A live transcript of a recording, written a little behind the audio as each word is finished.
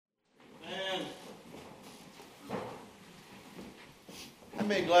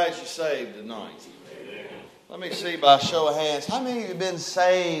many glad you're saved tonight? Let me see by show of hands. How many of you have been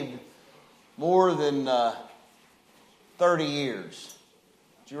saved more than 30 years?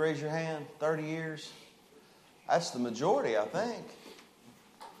 Did you raise your hand? 30 years? That's the majority, I think.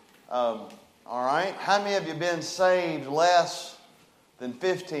 All right. How many of you have been saved less than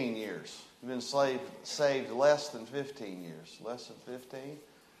 15 years? You've been saved less than 15 years. Less than 15?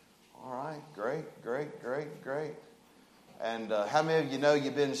 All right. Great. And how many of you know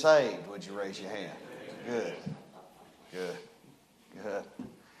you've been saved? Would you raise your hand?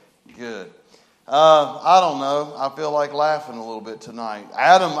 Good. I don't know. I feel like laughing a little bit tonight.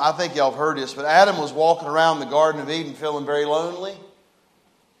 Adam, I think y'all have heard this, but Adam was walking around the Garden of Eden feeling very lonely.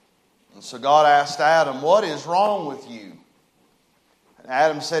 And so God asked Adam, "What is wrong with you?" And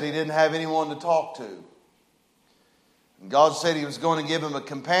Adam said he didn't have anyone to talk to. And God said he was going to give him a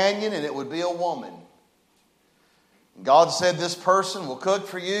companion, and it would be a woman. And God said, "This person will cook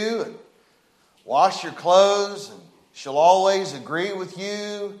for you and wash your clothes, and she'll always agree with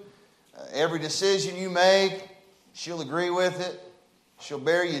you. Every decision you make, she'll agree with it. She'll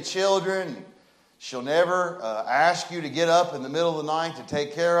bear you children. She'll never ask you to get up in the middle of the night to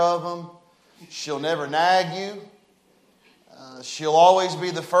take care of them. She'll never nag you. She'll always be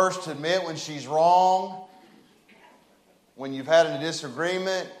the first to admit when she's wrong. When you've had a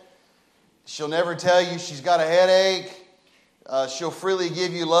disagreement, she'll never tell you she's got a headache. She'll freely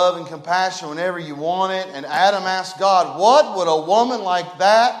give you love and compassion whenever you want it." And Adam asked God, "What would a woman like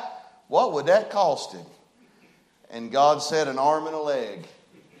that, what would that cost him?" And God said, "An arm and a leg."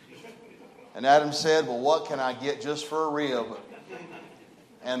 And Adam said, "Well, what can I get just for a rib?"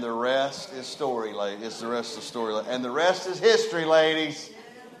 And the rest is story, ladies. It's the rest of the story. And the rest is history, ladies.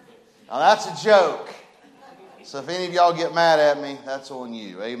 Now that's a joke. So if any of y'all get mad at me, that's on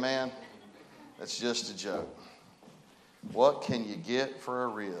you. Amen? That's just a joke. What can you get for a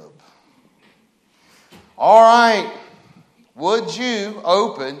rib? All right. Would you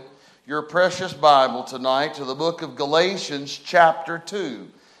open your precious Bible tonight to the book of Galatians chapter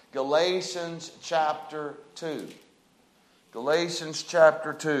 2. Galatians chapter 2. Galatians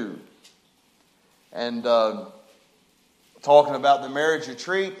chapter 2. And talking about the marriage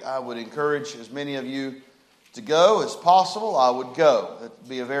retreat, I would encourage as many of you to go as possible. I would go. It would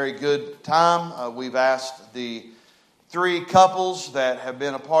be a very good time. We've asked the 3 couples that have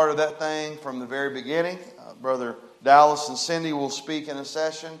been a part of that thing from the very beginning. Brother Dallas and Cindy will speak in a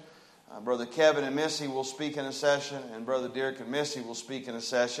session. Brother Kevin and Missy will speak in a session. And Brother Derek and Missy will speak in a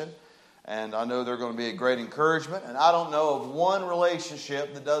session. And I know they're going to be a great encouragement. And I don't know of one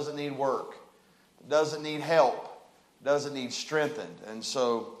relationship that doesn't need work, doesn't need help, doesn't need strengthened. And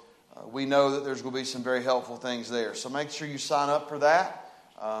so we know that there's going to be some very helpful things there. So make sure you sign up for that.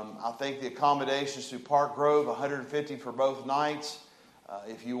 I think the accommodations through Park Grove, $150 for both nights.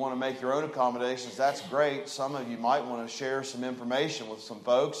 If you want to make your own accommodations, that's great. Some of you might want to share some information with some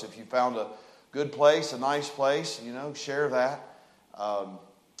folks. If you found a good place, a nice place, share that.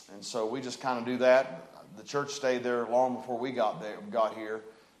 And so we just kind of do that. The church stayed there long before we got here.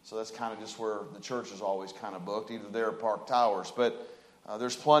 So that's kind of just where the church is always kind of booked, either there or Park Towers. But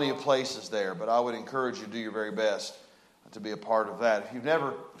there's plenty of places there. But I would encourage you to do your very best to be a part of that. If you've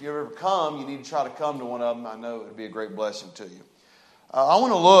ever come, you need to try to come to one of them. I know it would be a great blessing to you. I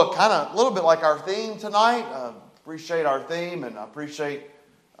want to look kind of a little bit like our theme tonight. Appreciate our theme, and I appreciate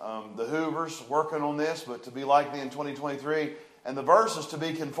the Hoovers working on this, but to be like me in 2023. And the verse is to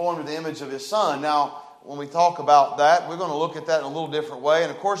be conformed to the image of His Son. Now, when we talk about that, we're going to look at that in a little different way.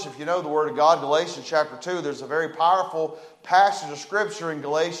 And of course, if you know the Word of God, Galatians chapter 2, there's a very powerful passage of Scripture in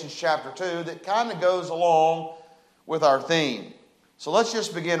Galatians chapter 2 that kind of goes along with our theme. So let's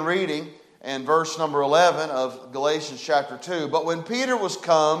just begin reading in verse number 11 of Galatians chapter 2. "But when Peter was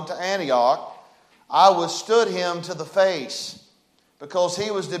come to Antioch, I withstood him to the face, because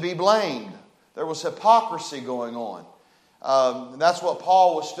he was to be blamed." There was hypocrisy going on. And that's what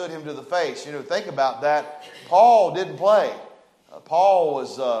Paul withstood him to the face. Think about that. Paul didn't play. Paul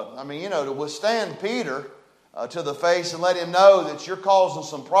was, to withstand Peter to the face and let him know that you're causing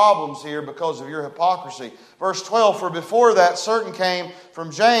some problems here because of your hypocrisy. Verse 12, "For before that certain came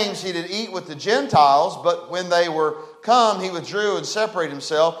from James, he did eat with the Gentiles, but when they were come, he withdrew and separated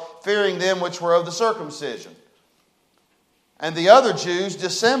himself, fearing them which were of the circumcision. And the other Jews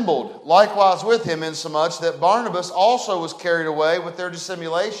dissembled likewise with him, insomuch that Barnabas also was carried away with their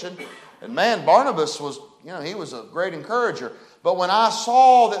dissimulation." And man, Barnabas was, he was a great encourager. "But when I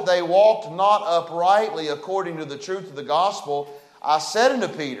saw that they walked not uprightly according to the truth of the gospel, I said unto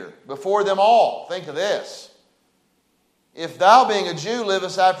Peter before them all," think of this, If thou, being a Jew,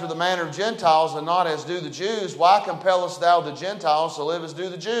 livest after the manner of Gentiles, and not as do the Jews, why compellest thou the Gentiles to live as do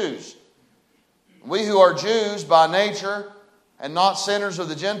the Jews? We who are Jews by nature, and not sinners of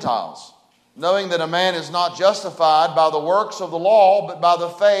the Gentiles, knowing that a man is not justified by the works of the law, but by the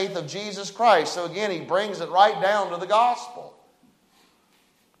faith of Jesus Christ. So again, he brings it right down to the gospel.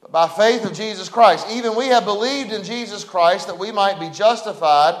 But by faith of Jesus Christ, even we have believed in Jesus Christ, that we might be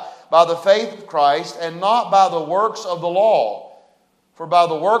justified by the faith of Christ, and not by the works of the law. For by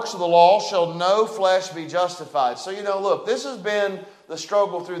the works of the law shall no flesh be justified. So, look, this has been the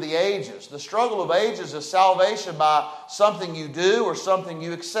struggle through the ages. The struggle of ages is salvation by something you do or something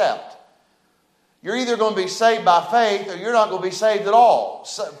you accept. You're either going to be saved by faith or you're not going to be saved at all.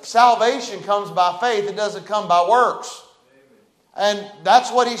 Salvation comes by faith. It doesn't come by works. And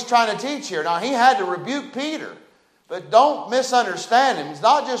that's what he's trying to teach here. Now, he had to rebuke Peter. But don't misunderstand him. He's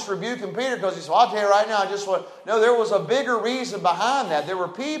not just rebuking Peter because he said, I'll tell you right now, No, there was a bigger reason behind that. There were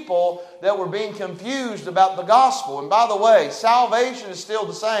people that were being confused about the gospel. And by the way, salvation is still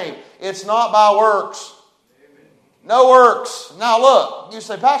the same. It's not by works. Amen. No works. Now look, you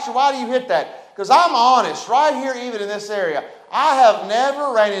say, Pastor, why do you hit that? Because I'm honest, right here even in this area, I have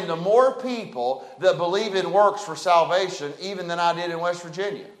never ran into more people that believe in works for salvation even than I did in West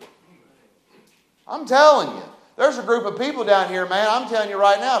Virginia. I'm telling you. There's a group of people down here, man, I'm telling you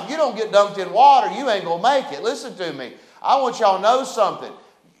right now, if you don't get dunked in water, you ain't going to make it. Listen to me. I want y'all to know something.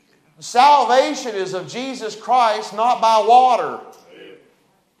 Salvation is of Jesus Christ, not by water.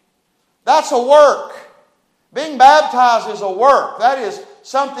 That's a work. Being baptized is a work. That is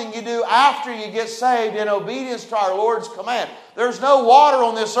something you do after you get saved in obedience to our Lord's command. There's no water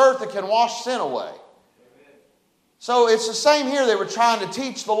on this earth that can wash sin away. So it's the same here. They were trying to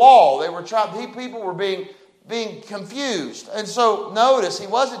teach the law. People were being confused. And so notice, he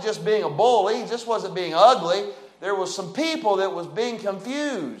wasn't just being a bully. He just wasn't being ugly. There was some people that was being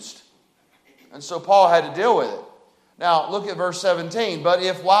confused. And so Paul had to deal with it. Now look at verse 17. But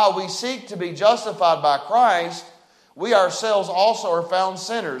if while we seek to be justified by Christ, we ourselves also are found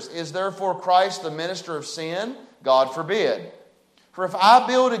sinners, is therefore Christ the minister of sin? God forbid. For if I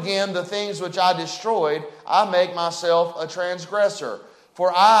build again the things which I destroyed, I make myself a transgressor.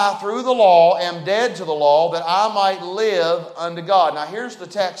 For I, through the law, am dead to the law, that I might live unto God. Now here's the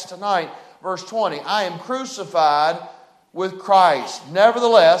text tonight, verse 20. I am crucified with Christ.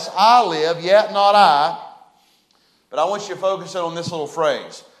 Nevertheless, I live, yet not I. But I want you to focus in on this little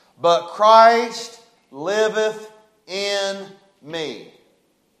phrase. But Christ liveth in me.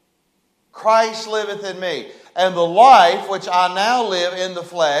 Christ liveth in me. And the life which I now live in the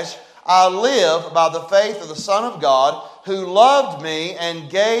flesh, I live by the faith of the Son of God, who loved me and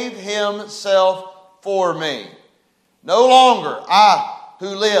gave himself for me. No longer I who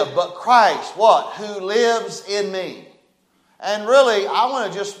live, but Christ, what? Who lives in me. And really, I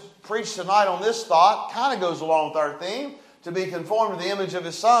want to just preach tonight on this thought. Kind of goes along with our theme, to be conformed to the image of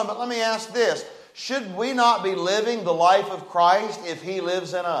his Son. But let me ask this. Should we not be living the life of Christ if he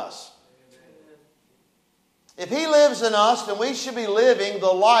lives in us? If he lives in us, then we should be living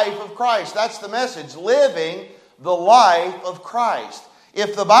the life of Christ. That's the message. Living the life of Christ.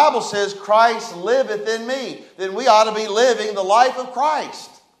 If the Bible says Christ liveth in me, then we ought to be living the life of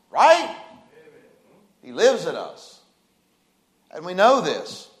Christ. Right? Amen. He lives in us. And we know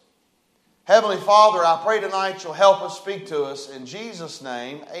this. Heavenly Father, I pray tonight you'll help us, speak to us. In Jesus'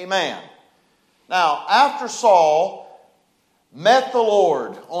 name, amen. Now, after Saul met the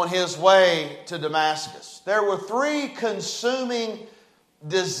Lord on his way to Damascus, there were three consuming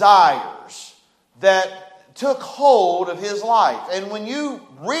desires that took hold of his life. And when you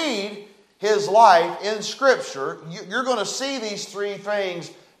read his life in Scripture, you're going to see these three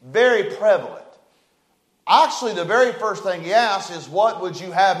things very prevalent. Actually, the very first thing he asks is, what would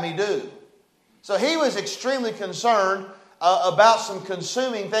you have me do? So he was extremely concerned about some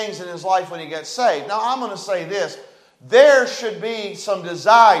consuming things in his life when he gets saved. Now, I'm going to say this. There should be some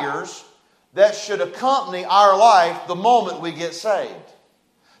desires that should accompany our life the moment we get saved.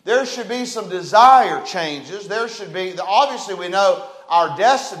 There should be some desire changes. There should be, obviously we know our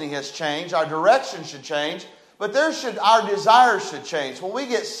destiny has changed, our direction should change, but our desires should change. When we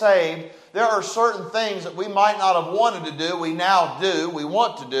get saved, there are certain things that we might not have wanted to do, we now do, we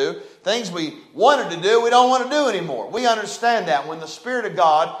want to do. Things we wanted to do, we don't want to do anymore. We understand that. When the Spirit of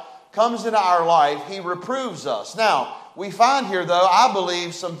God comes into our life, he reproves us. Now, we find here, though, I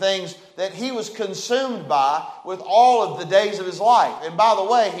believe some things that he was consumed by with all of the days of his life. And by the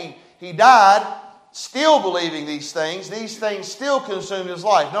way, he died still believing these things. These things still consumed his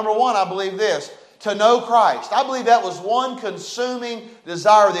life. Number one, I believe this. to know Christ. I believe that was one consuming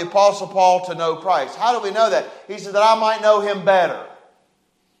desire of the Apostle Paul, to know Christ. How do we know that? He said that I might know Him better.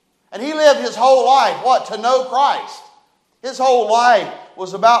 And he lived his whole life, what? To know Christ. His whole life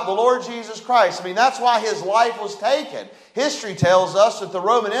was about the Lord Jesus Christ. I mean, that's why his life was taken. History tells us that the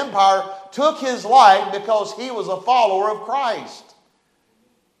Roman Empire took his life because he was a follower of Christ.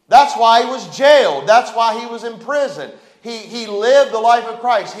 That's why he was jailed. That's why he was in prison. He lived the life of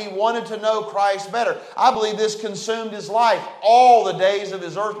Christ. He wanted to know Christ better. I believe this consumed his life all the days of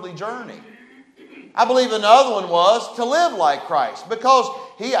his earthly journey. I believe another one was to live like Christ, because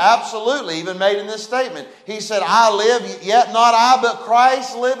he absolutely even made in this statement. He said, I live, yet not I, but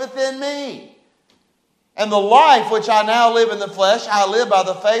Christ liveth in me. And the life which I now live in the flesh, I live by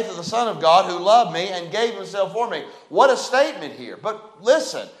the faith of the Son of God who loved me and gave Himself for me. What a statement here. But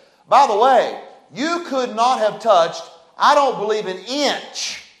listen, by the way, you could not have touched, I don't believe, an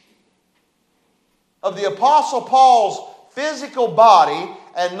inch of the Apostle Paul's physical body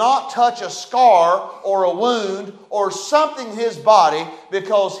and not touch a scar or a wound or something in his body,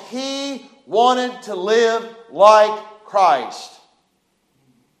 because he wanted to live like Christ.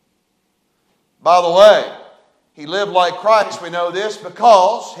 By the way, he lived like Christ. We know this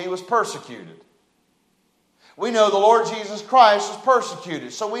because he was persecuted. We know the Lord Jesus Christ was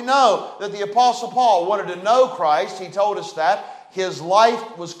persecuted. So we know that the Apostle Paul wanted to know Christ. He told us that. His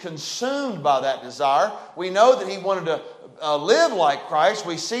life was consumed by that desire. We know that he wanted to live like Christ.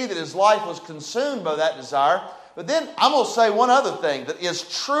 We see that his life was consumed by that desire. But then I'm going to say one other thing that is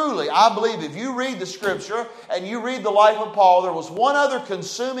truly, I believe, if you read the Scripture and you read the life of Paul, there was one other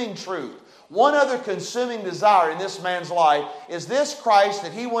consuming truth, one other consuming desire in this man's life, is this Christ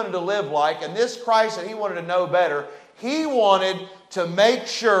that he wanted to live like, and this Christ that he wanted to know better. He wanted to make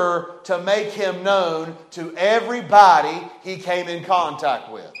sure to make Him known to everybody he came in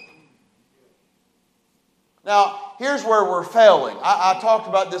contact with. Now, here's where we're failing. I talked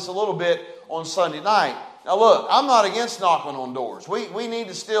about this a little bit on Sunday night. Now look, I'm not against knocking on doors. We need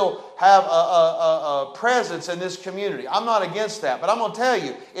to still have a presence in this community. I'm not against that. But I'm going to tell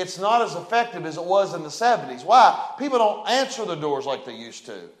you, it's not as effective as it was in the 70s. Why? People don't answer their doors like they used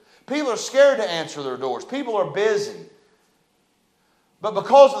to. People are scared to answer their doors. People are busy. But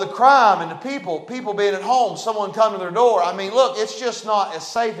because of the crime and the people being at home, someone come to their door, I mean, look, it's just not as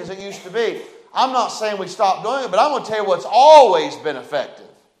safe as it used to be. I'm not saying we stop doing it, but I'm going to tell you what's always been effective.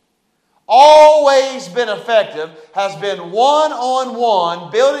 Always been effective has been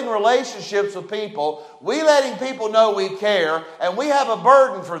one-on-one, building relationships with people. We letting people know we care, and we have a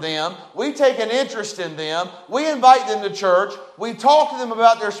burden for them. We take an interest in them. We invite them to church. We talk to them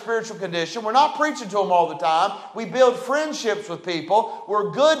about their spiritual condition. We're not preaching to them all the time. We build friendships with people.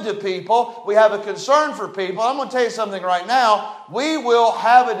 We're good to people. We have a concern for people. I'm going to tell you something right now. We will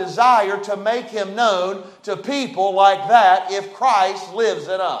have a desire to make Him known to people like that if Christ lives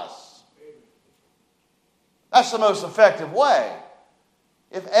in us. That's the most effective way.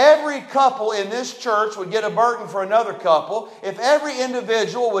 If every couple in this church would get a burden for another couple, if every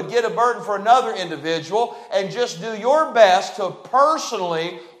individual would get a burden for another individual, and just do your best to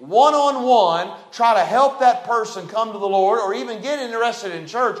personally, one-on-one, try to help that person come to the Lord or even get interested in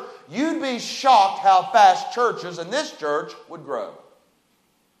church, you'd be shocked how fast churches in this church would grow.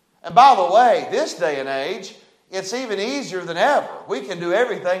 And by the way, this day and age, it's even easier than ever. We can do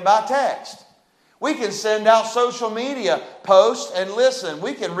everything by text. We can send out social media posts, and listen,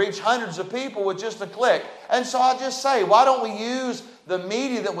 we can reach hundreds of people with just a click. And so I just say, why don't we use the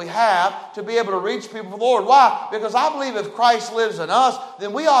media that we have to be able to reach people for the Lord? Why? Because I believe if Christ lives in us,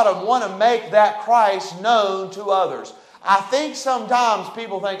 then we ought to want to make that Christ known to others. I think sometimes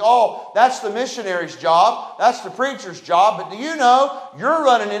people think, oh, that's the missionary's job, that's the preacher's job. But do you know, you're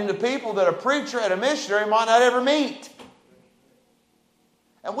running into people that a preacher and a missionary might not ever meet.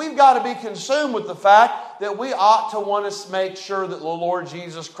 And we've got to be consumed with the fact that we ought to want to make sure that the Lord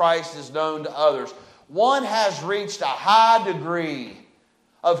Jesus Christ is known to others. One has reached a high degree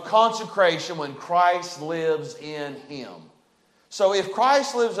of consecration when Christ lives in him. So if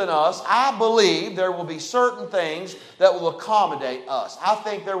Christ lives in us, I believe there will be certain things that will accommodate us. I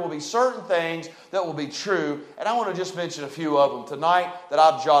think there will be certain things that will be true. And I want to just mention a few of them tonight that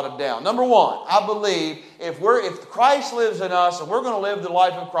I've jotted down. Number one, I believe if Christ lives in us and we're going to live the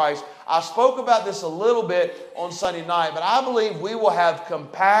life of Christ, I spoke about this a little bit on Sunday night, but I believe we will have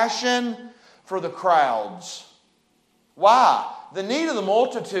compassion for the crowds. Why? The need of the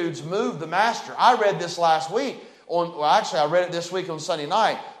multitudes moved the Master. I read this last week. I read it this week on Sunday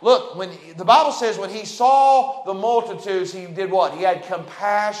night. Look, when the Bible says when he saw the multitudes, he did what? He had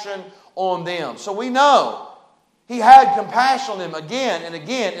compassion on them. So we know He had compassion on them again and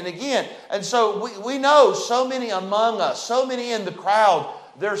again and again. And so we know so many among us, so many in the crowd,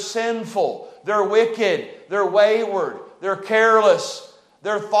 they're sinful, they're wicked, they're wayward, they're careless,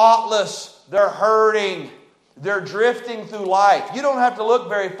 they're thoughtless, they're hurting, they're drifting through life. You don't have to look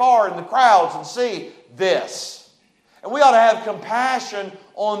very far in the crowds and see this. And we ought to have compassion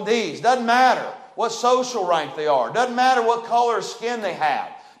on these. Doesn't matter what social rank they are. Doesn't matter what color of skin they have.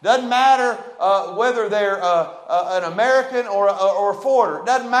 Doesn't matter whether they're an American or a foreigner.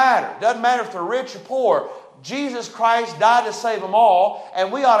 Doesn't matter. Doesn't matter if they're rich or poor. Jesus Christ died to save them all,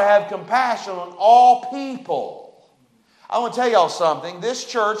 and we ought to have compassion on all people. I want to tell y'all something. This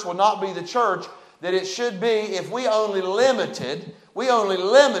church will not be the church that it should be if we only limited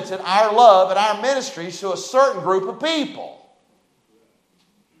our love and our ministries to a certain group of people.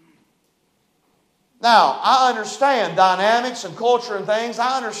 Now, I understand dynamics and culture and things.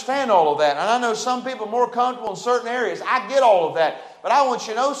 I understand all of that. And I know some people are more comfortable in certain areas. I get all of that. But I want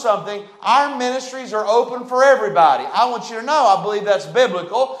you to know something. Our ministries are open for everybody. I want you to know I believe that's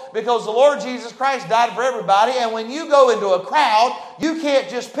biblical because the Lord Jesus Christ died for everybody. And when you go into a crowd, you can't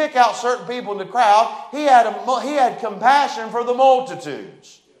just pick out certain people in the crowd. He had compassion for the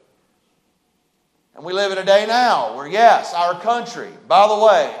multitudes. And we live in a day now where, yes, our country, by the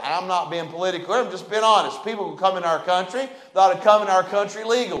way, I'm not being political, I'm just being honest. People who come in our country, they ought to come in our country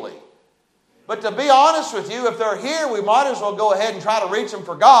legally. But to be honest with you, if they're here, we might as well go ahead and try to reach them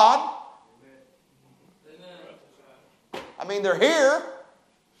for God. I mean, they're here.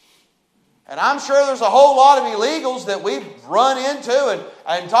 And I'm sure there's a whole lot of illegals that we've run into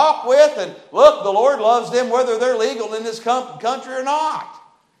and talked with. And look, the Lord loves them whether they're legal in this country or not.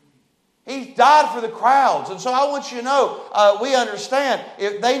 He died for the crowds. And so I want you to know, we understand,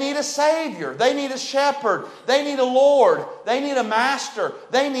 if they need a Savior, they need a shepherd, they need a Lord, they need a master,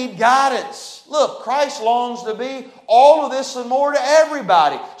 they need guidance. Look, Christ longs to be all of this and more to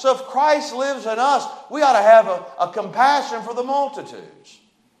everybody. So if Christ lives in us, we ought to have a compassion for the multitudes.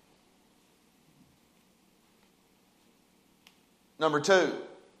 Number 2.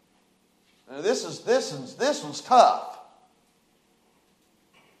 Now this one's tough.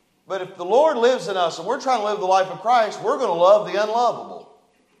 But if the Lord lives in us and we're trying to live the life of Christ, we're going to love the unlovable.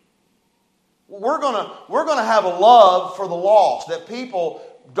 We're going to have a love for the lost that people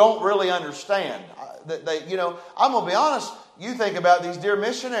don't really understand. I'm going to be honest. You think about these dear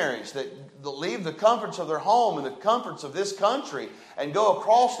missionaries that leave the comforts of their home and the comforts of this country and go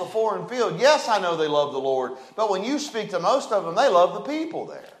across the foreign field. Yes, I know they love the Lord, but when you speak to most of them, they love the people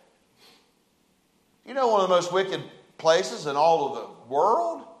there. You know one of the most wicked places in all of the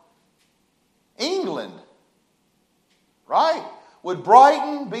world? England, right? Would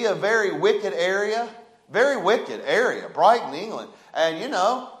Brighton be a very wicked area? Very wicked area, Brighton, England. And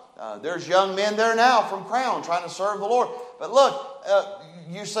there's young men there now from Crown trying to serve the Lord. But look,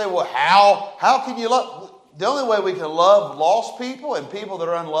 you say, well, how can you love? The only way we can love lost people and people that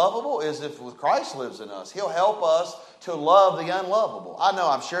are unlovable is if Christ lives in us. He'll help us to love the unlovable. I know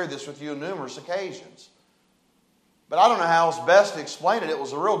I've shared this with you on numerous occasions. But I don't know how else best to explain it. It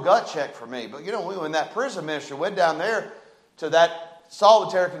was a real gut check for me. But when that prison minister went down there to that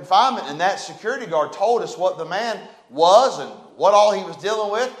solitary confinement and that security guard told us what the man was and what all he was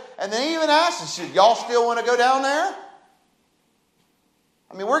dealing with. And then he even asked us, y'all still want to go down there?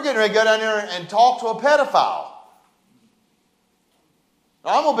 I mean, we're getting ready to go down there and talk to a pedophile.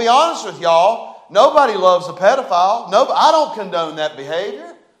 Now, I'm going to be honest with y'all. Nobody loves a pedophile. I don't condone that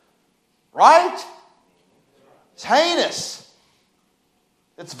behavior. Right? It's heinous.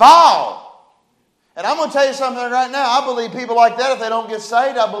 It's vile. And I'm going to tell you something right now. I believe people like that, if they don't get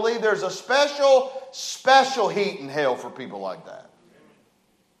saved, I believe there's a special heat in hell for people like that.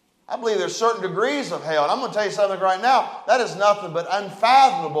 I believe there's certain degrees of hell. And I'm going to tell you something right now. That is nothing but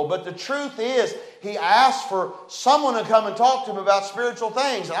unfathomable. But the truth is, he asked for someone to come and talk to him about spiritual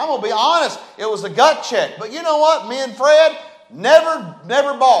things. And I'm going to be honest, it was a gut check. But you know what? Me and Fred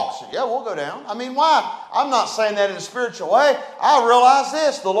never balks. Yeah, we'll go down. I mean, why? I'm not saying that in a spiritual way. I realize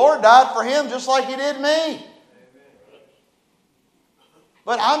this. The Lord died for him just like he did me.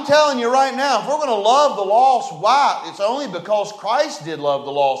 But I'm telling you right now, if we're going to love the lost, why? It's only because Christ did love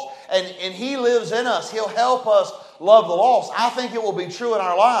the lost. And he lives in us. He'll help us love the lost. I think it will be true in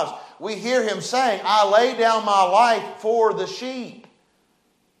our lives. We hear him saying, I lay down my life for the sheep.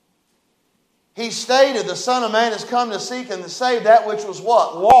 He stated the Son of Man has come to seek and to save that which was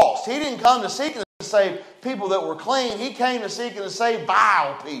what? Lost. He didn't come to seek and to save people that were clean. He came to seek and to save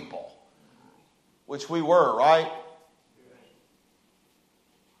vile people. Which we were, right?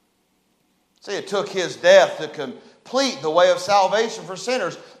 See, it took his death to complete the way of salvation for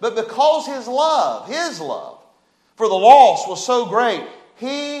sinners. But because his love, For the loss was so great,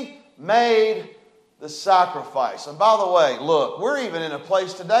 He made the sacrifice. And by the way, look, we're even in a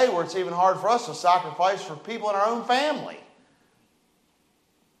place today where it's even hard for us to sacrifice for people in our own family.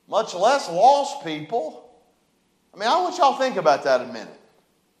 Much less lost people. I mean, I want y'all to think about that a minute.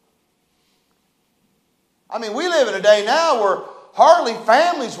 I mean, we live in a day now where hardly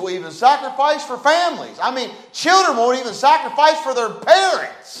families will even sacrifice for families. I mean, children won't even sacrifice for their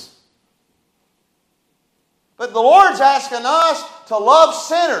parents. But the Lord's asking us to love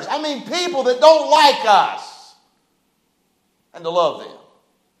sinners. I mean, people that don't like us. And to love them.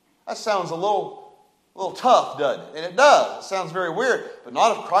 That sounds a little tough, doesn't it? And it does. It sounds very weird. But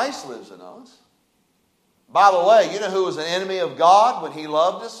not if Christ lives in us. By the way, you know who was an enemy of God when He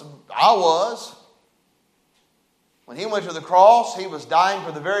loved us? I was. When He went to the cross, He was dying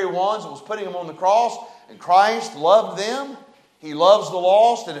for the very ones that was putting Him on the cross. And Christ loved them. He loves the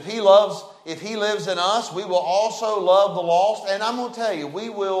lost. And if He lives in us, we will also love the lost. And I'm going to tell you, we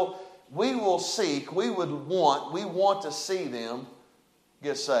will seek, we want to see them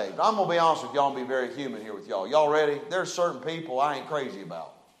get saved. I'm going to be honest with y'all and be very human here with y'all. Y'all ready? There's certain people I ain't crazy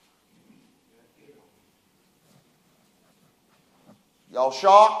about. Y'all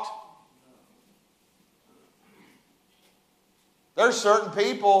shocked? There's certain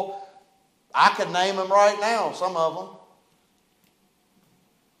people, I could name them right now, some of them.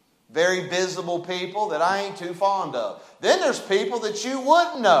 Very visible people that I ain't too fond of. Then there's people that you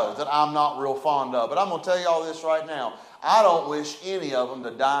wouldn't know that I'm not real fond of. But I'm going to tell you all this right now. I don't wish any of them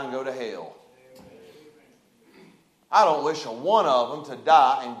to die and go to hell. I don't wish a one of them to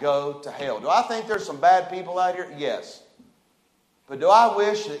die and go to hell. Do I think there's some bad people out here? Yes. But do I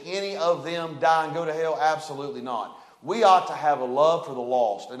wish that any of them die and go to hell? Absolutely not. We ought to have a love for the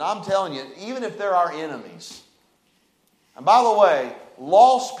lost. And I'm telling you, even if they're our enemies. And by the way,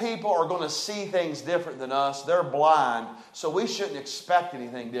 lost people are going to see things different than us. They're blind, so we shouldn't expect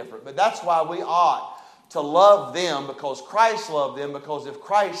anything different. But that's why we ought to love them, because Christ loved them. Because if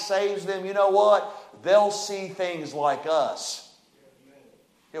Christ saves them, you know what? They'll see things like us.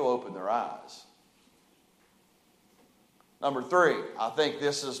 He'll open their eyes. Number 3, I think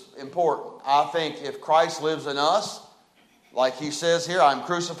this is important. I think if Christ lives in us, like He says here, I'm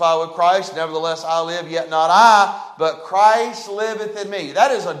crucified with Christ, nevertheless I live, yet not I, but Christ liveth in me.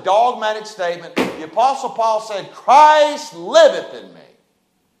 That is a dogmatic statement. The Apostle Paul said, Christ liveth in me.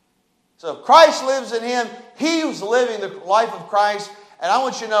 So if Christ lives in him, he was living the life of Christ. And I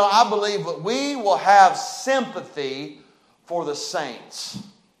want you to know, I believe that we will have sympathy for the saints.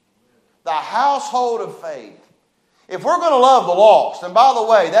 The household of faith. If we're going to love the lost, and by the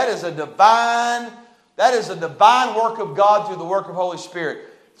way, that is a divine work of God through the work of Holy Spirit.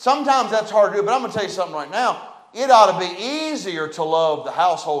 Sometimes that's hard to do, but I'm going to tell you something right now. It ought to be easier to love the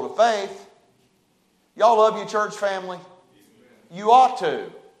household of faith. Y'all love your church family? You ought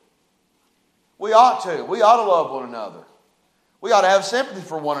to. We ought to. We ought to love one another. We ought to have sympathy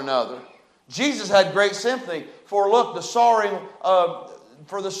for one another. Jesus had great sympathy for, look, the sorrowing.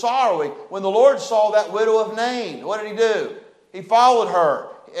 When the Lord saw that widow of Nain, what did He do? He followed her.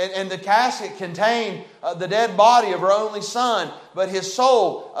 And the casket contained the dead body of her only son. But his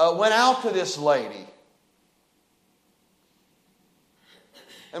soul went out to this lady.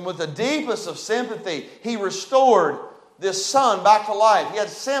 And with the deepest of sympathy, He restored this son back to life. He had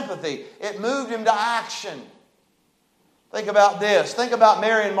sympathy. It moved Him to action. Think about this. Think about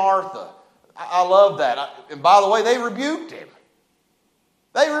Mary and Martha. I love that. And by the way, they rebuked Him.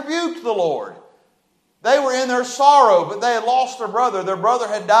 They rebuked the Lord. They were in their sorrow, but they had lost their brother. Their brother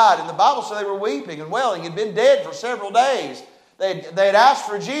had died. And the Bible said they were weeping and wailing. He had been dead for several days. They had asked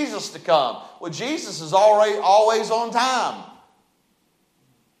for Jesus to come. Well, Jesus is always on time.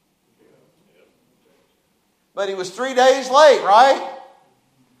 But He was 3 days late, right?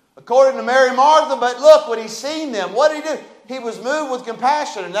 According to Mary and Martha. But look, when He seen them, what did He do? He was moved with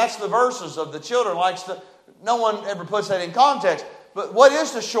compassion. And that's the verses of the children. No one ever puts that in context. But what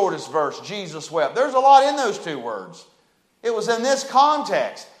is the shortest verse? Jesus wept. There's a lot in those two words. It was in this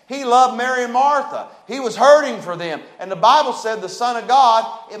context. He loved Mary and Martha. He was hurting for them. And the Bible said the Son of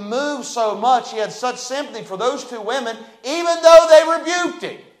God, it moved so much. He had such sympathy for those two women, even though they rebuked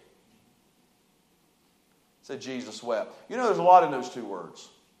Him. Said Jesus wept. You know, there's a lot in those two words.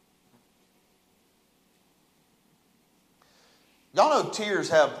 Y'all know tears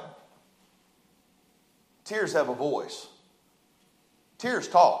have a voice. Tears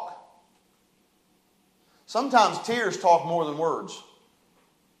talk. Sometimes tears talk more than words.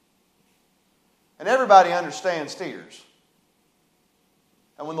 And everybody understands tears.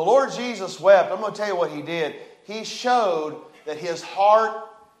 And when the Lord Jesus wept, I'm going to tell you what He did. He showed that His heart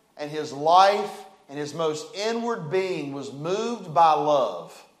and His life and his most inward being was moved by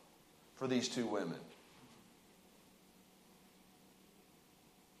love for these two women.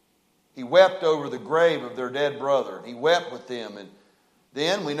 He wept over the grave of their dead brother. He wept with them. And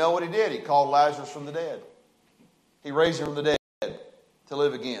then we know what he did. He called Lazarus from the dead. He raised him from the dead to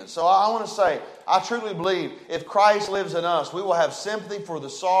live again. So I want to say, I truly believe if Christ lives in us, we will have sympathy for the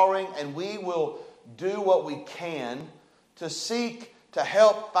sorrowing, and we will do what we can to seek to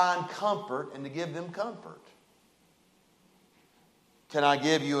help find comfort and to give them comfort. Can I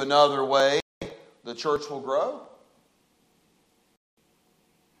give you another way the church will grow?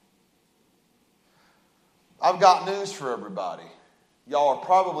 I've got news for everybody. Y'all are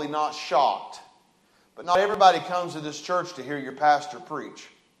probably not shocked, but not everybody comes to this church to hear your pastor preach.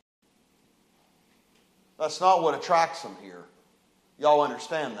 That's not what attracts them here. Y'all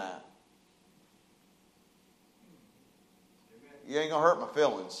understand that? You ain't going to hurt my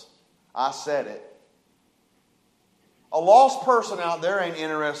feelings. I said it. A lost person out there ain't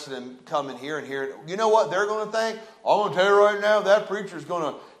interested in coming here and hearing it. You know what they're going to think? I'm going to tell you right now, that preacher's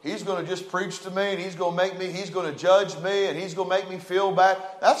he's going to just preach to me, and he's going to judge me, and he's going to make me feel bad.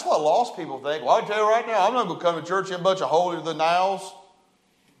 That's what lost people think. Well, I tell you right now, I'm not going to come to church in a bunch of holier-than-thous.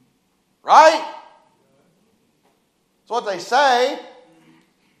 Right? That's what they say.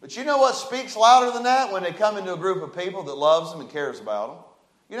 But you know what speaks louder than that? When they come into a group of people that loves them and cares about them.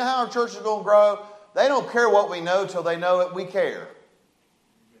 You know how our church is going to grow? They don't care what we know till they know that we care.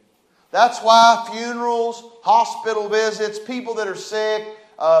 That's why funerals, hospital visits, people that are sick,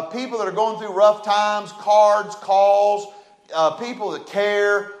 people that are going through rough times, cards, calls, people that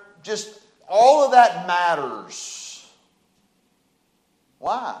care, just all of that matters.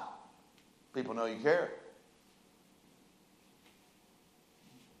 Why? People know you care.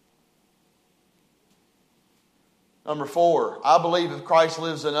 Number 4, I believe if Christ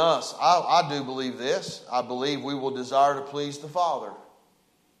lives in us, I do believe this. I believe we will desire to please the Father.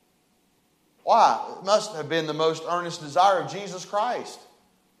 Why? It must have been the most earnest desire of Jesus Christ.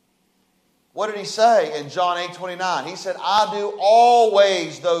 What did he say in John 8:29? He said, I do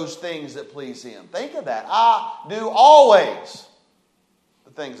always those things that please him. Think of that. I do always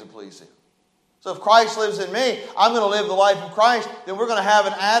the things that please him. So if Christ lives in me, I'm going to live the life of Christ, then we're going to have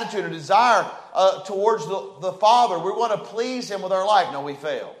an attitude, a desire towards the Father. We want to please him with our life. No, we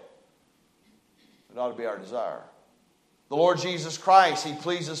fail. It ought to be our desire. The Lord Jesus Christ, he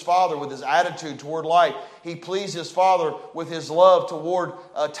pleased his Father with his attitude toward life. He pleased his Father with his love toward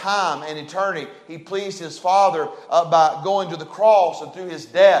time and eternity. He pleased his Father by going to the cross and through his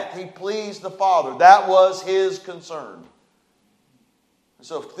death. He pleased the Father. That was his concern.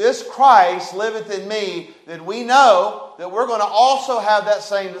 So if this Christ liveth in me, then we know that we're going to also have that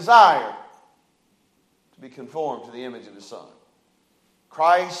same desire to be conformed to the image of his Son.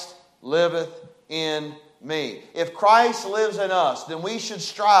 Christ liveth in me. If Christ lives in us, then we should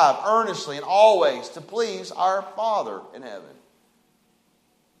strive earnestly and always to please our Father in heaven.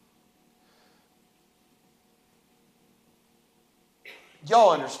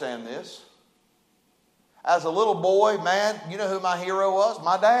 Y'all understand this? As a little boy, man, you know who my hero was?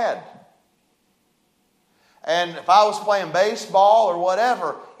 My dad. And if I was playing baseball or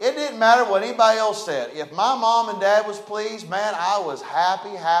whatever, it didn't matter what anybody else said. If my mom and dad was pleased, man, I was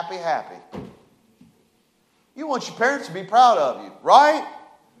happy, happy, happy. You want your parents to be proud of you, right?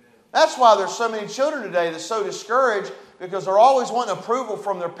 That's why there's so many children today that's so discouraged, because they're always wanting approval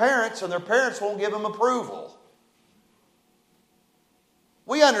from their parents, and their parents won't give them approval.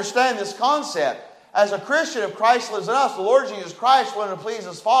 We understand this concept. As a Christian, if Christ lives in us, the Lord Jesus Christ wanted to please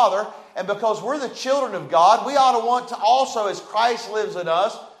his Father, and because we're the children of God, we ought to want to also, as Christ lives in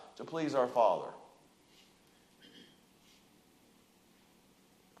us, to please our Father.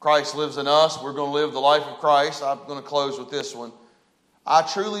 Christ lives in us. We're going to live the life of Christ. I'm going to close with this one. I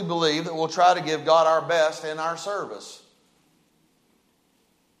truly believe that we'll try to give God our best in our service.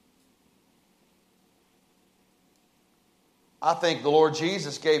 I think the Lord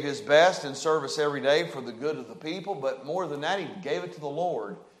Jesus gave his best in service every day for the good of the people, but more than that, he gave it to the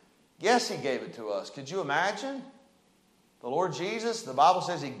Lord. Yes, he gave it to us. Could you imagine? The Lord Jesus, the Bible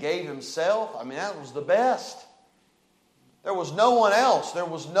says he gave himself. I mean, that was the best. There was no one else. There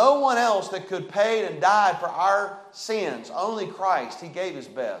was no one else that could pay and die for our sins. Only Christ. He gave his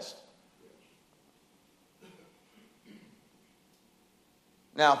best.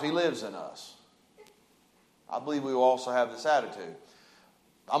 Now, if he lives in us, I believe we will also have this attitude.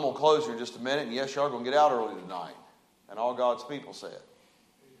 I'm going to close here in just a minute, and yes, you are going to get out early tonight. And all God's people said.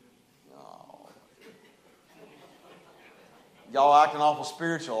 Oh. Y'all acting awful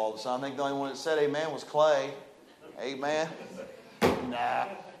spiritual all of a sudden. I think the only one that said amen was Clay. Amen. Nah.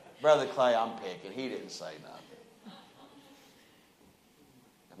 Brother Clay, I'm picking. He didn't say nothing.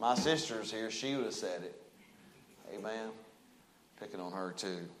 If my sister's here, she would have said it. Amen. Picking on her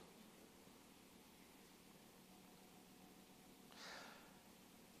too.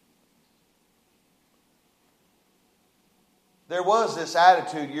 There was this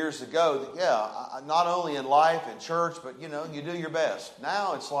attitude years ago that, not only in life, in church, but, you do your best.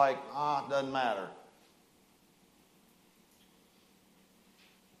 Now it's like, it doesn't matter.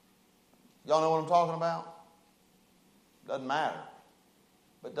 Y'all know what I'm talking about? Doesn't matter.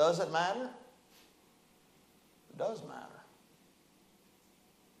 But does it matter? It does matter.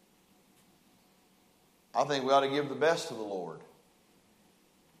 I think we ought to give the best to the Lord.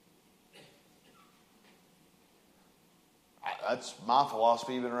 That's my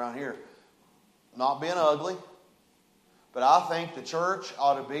philosophy even around here. Not being ugly, but I think the church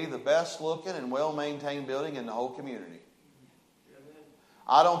ought to be the best looking and well-maintained building in the whole community.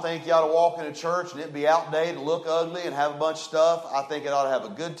 I don't think you ought to walk in a church and it be outdated, look ugly, and have a bunch of stuff. I think it ought to have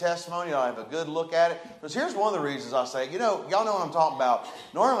a good testimony. It ought to have a good look at it. Because here's one of the reasons I say, y'all know what I'm talking about.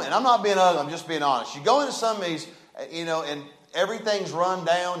 Normally, and I'm not being ugly, I'm just being honest. You go into some of these, and everything's run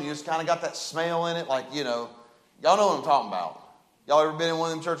down. You just kind of got that smell in it. Like, y'all know what I'm talking about. Y'all ever been in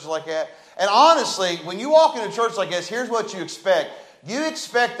one of them churches like that? And honestly, when you walk in a church like this, here's what you expect. You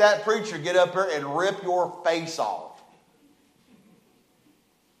expect that preacher to get up there and rip your face off.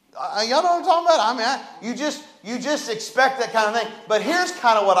 Y'all know what I'm talking about? You just expect that kind of thing. But here's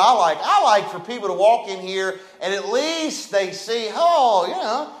kind of what I like. I like for people to walk in here and at least they see, they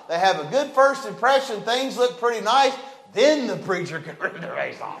have a good first impression. Things look pretty nice. Then the preacher can rip their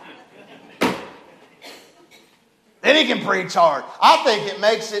face off. Then he can preach hard. I think it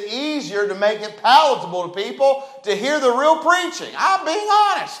makes it easier to make it palatable to people to hear the real preaching. I'm being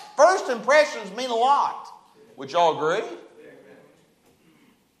honest. First impressions mean a lot. Would y'all agree?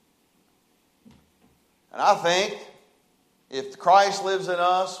 And I think if Christ lives in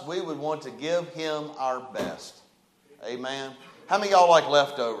us, we would want to give Him our best. Amen. How many of y'all like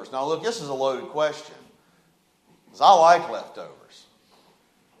leftovers? Now look, this is a loaded question. Because I like leftovers.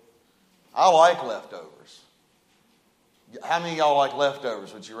 I like leftovers. How many of y'all like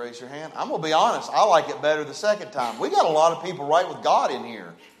leftovers? Would you raise your hand? I'm going to be honest. I like it better the second time. We got a lot of people right with God in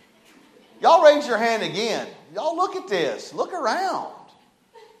here. Y'all raise your hand again. Y'all look at this. Look around.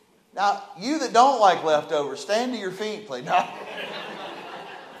 Now, you that don't like leftovers, stand to your feet, please. No.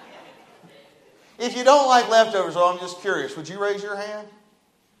 If you don't like leftovers, I'm just curious. Would you raise your hand?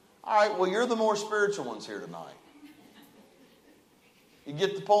 All right, well, you're the more spiritual ones here tonight. You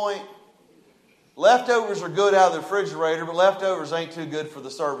get the point? Leftovers are good out of the refrigerator, but leftovers ain't too good for the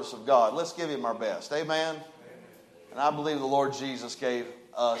service of God. Let's give Him our best. Amen? And I believe the Lord Jesus gave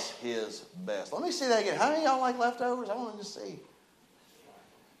us His best. Let me see that again. How many of y'all like leftovers? I want to see.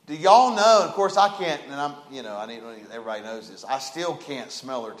 Do y'all know, of course I can't, and everybody knows this, I still can't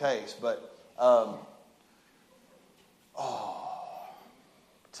smell or taste, but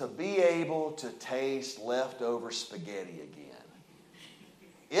to be able to taste leftover spaghetti again.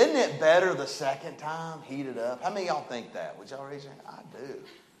 Isn't it better the second time, heated up? How many of y'all think that? Would y'all raise your hand? I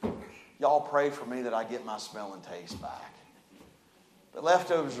do. Y'all pray for me that I get my smell and taste back. But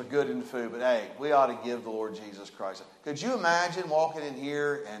leftovers are good in the food. But hey, we ought to give the Lord Jesus Christ. Could you imagine walking in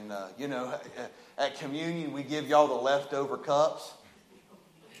here and, at communion we give y'all the leftover cups?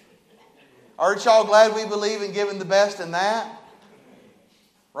 Aren't y'all glad we believe in giving the best in that?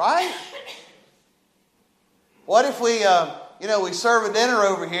 Right? What if we serve a dinner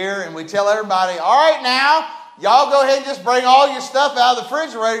over here and we tell everybody, all right now, y'all go ahead and just bring all your stuff out of the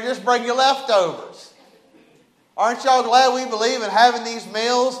refrigerator, just bring your leftovers. Aren't y'all glad we believe in having these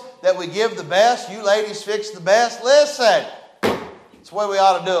meals that we give the best? You ladies fix the best. Listen, it's the way we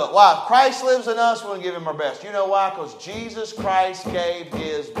ought to do it. Why? If Christ lives in us, we're going to give Him our best. You know why? Because Jesus Christ gave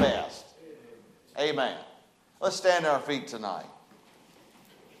His best. Amen. Let's stand to our feet tonight.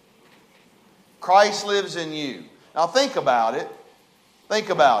 Christ lives in you. Now think about it. Think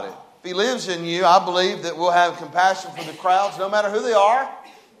about it. If He lives in you, I believe that we'll have compassion for the crowds, no matter who they are.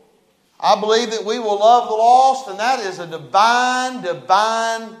 I believe that we will love the lost, and that is a divine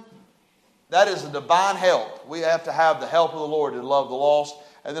help. We have to have the help of the Lord to love the lost.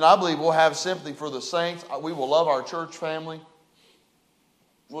 And then I believe we'll have sympathy for the saints. We will love our church family.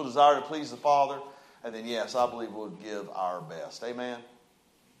 We'll desire to please the Father. And then, yes, I believe we'll give our best. Amen.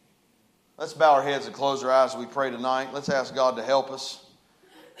 Let's bow our heads and close our eyes as we pray tonight. Let's ask God to help us.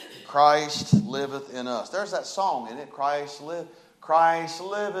 Christ liveth in us. There's that song, isn't it? Christ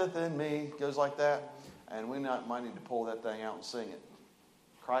liveth in me. It goes like that. And we might need to pull that thing out and sing it.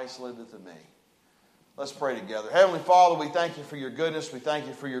 Christ liveth in me. Let's pray together. Heavenly Father, we thank you for your goodness. We thank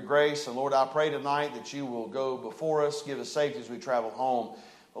you for your grace. And Lord, I pray tonight that you will go before us, give us safety as we travel home.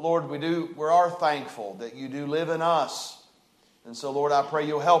 But Lord, we are thankful that you do live in us. And so, Lord, I pray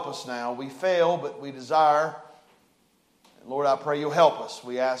you'll help us now. We fail, but we desire. And Lord, I pray you'll help us.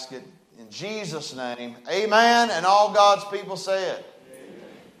 We ask it in Jesus' name. Amen. And all God's people say it.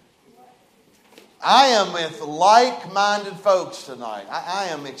 I am with like-minded folks tonight. I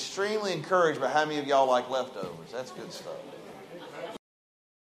am extremely encouraged by how many of y'all like leftovers. That's good stuff.